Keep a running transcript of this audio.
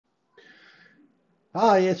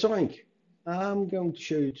Hi, it's Oink. I'm going to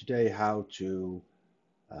show you today how to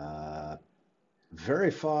uh,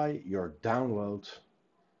 verify your download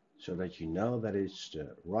so that you know that it's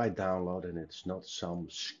the right download and it's not some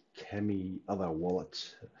scammy other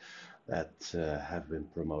wallet that have been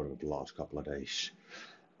promoted the last couple of days.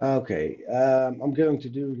 Okay, I'm going to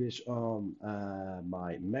do this on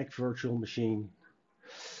my Mac virtual machine.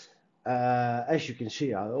 As you can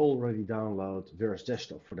see, I already downloaded Verus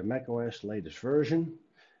Desktop for the Mac OS latest version.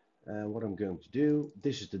 What I'm going to do,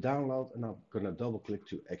 this is the download, and I'm going to double click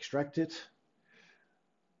to extract it.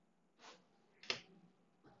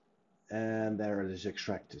 And there it is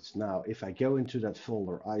extracted. Now, if I go into that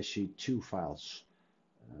folder, I see two files.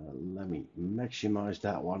 Let me maximize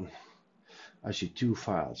that one. I see two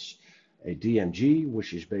files. A DMG,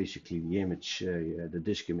 which is basically the image, the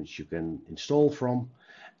disk image you can install from,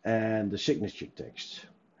 and the signature text.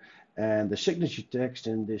 And the signature text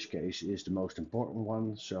in this case is the most important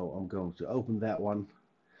one, so I'm going to open that one.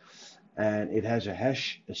 And it has a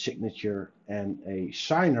hash, a signature, and a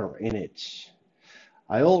signer in it.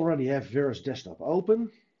 I already have Verus Desktop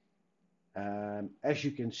open. As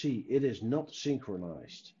you can see, it is not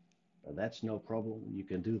synchronized. But that's no problem. You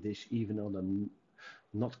can do this even on a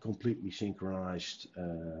not completely synchronized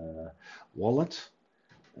wallet.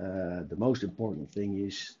 The most important thing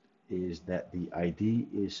is that the ID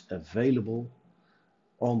is available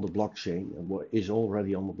on the blockchain and what is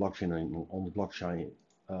already on the blockchain on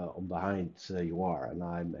behind you are, and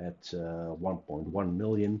I'm at 1.1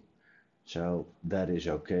 million, so that is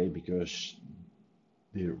okay because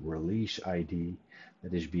the release ID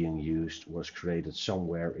that is being used was created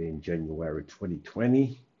somewhere in January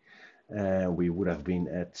 2020, and we would have been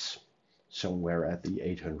at somewhere at the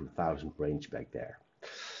 800,000 range back there.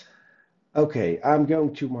 Okay, I'm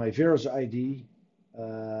going to my Verus ID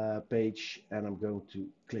page and I'm going to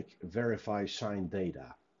click verify signed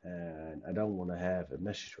data. And I don't want to have a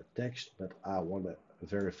message or text, but I want to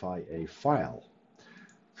verify a file.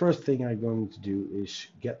 First thing I'm going to do is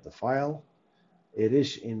get the file. It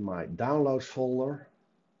is in my downloads folder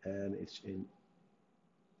and it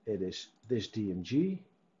is this DMG,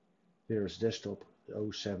 Verus Desktop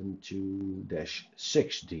 072-6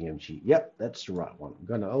 DMG. Yep, that's the right one. I'm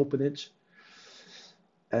going to open it.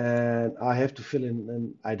 And I have to fill in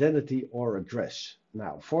an identity or address.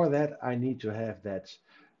 Now, for that, I need to have that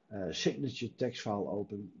signature text file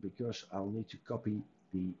open because I'll need to copy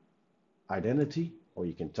the identity, or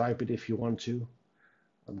you can type it if you want to.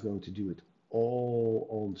 I'm going to do it all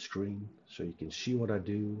on the screen so you can see what I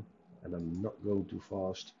do, and I'm not going too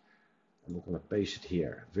fast. I'm going to paste it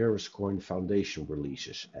here. VerusCoin Foundation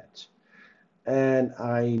releases at. And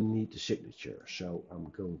I need the signature, so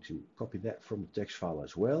I'm going to copy that from the text file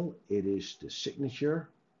as well. It is the signature.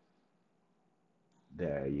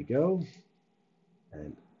 There you go.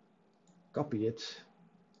 And copy it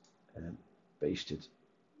and paste it.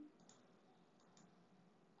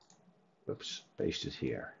 Oops, paste it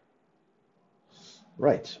here.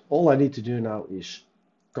 Right, all I need to do now is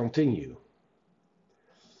continue.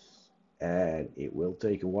 And it will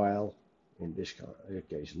take a while, in this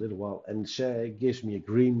case a little while, and it gives me a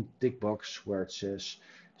green tick box where it says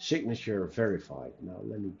signature verified. Now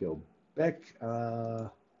let me go back.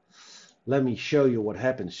 Let me show you what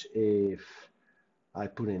happens if I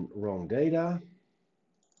put in wrong data.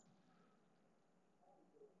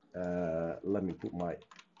 Let me put my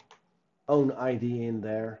own ID in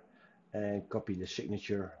there and copy the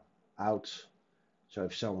signature out. So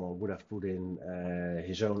if someone would have put in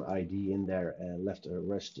his own ID in there and left the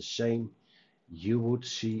rest the same, you would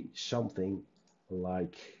see something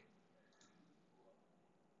like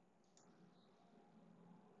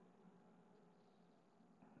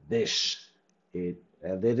this. And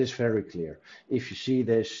it is very clear. If you see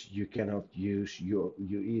this, you cannot use you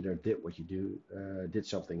either did what you did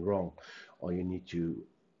something wrong, or you need to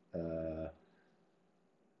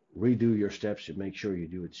redo your steps and make sure you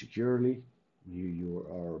do it securely. You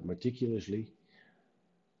are meticulously,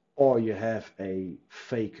 or you have a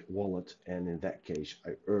fake wallet, and in that case,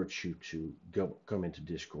 I urge you to come into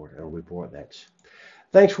Discord and report that.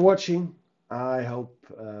 Thanks for watching. I hope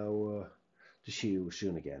to see you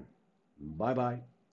soon again. Bye bye.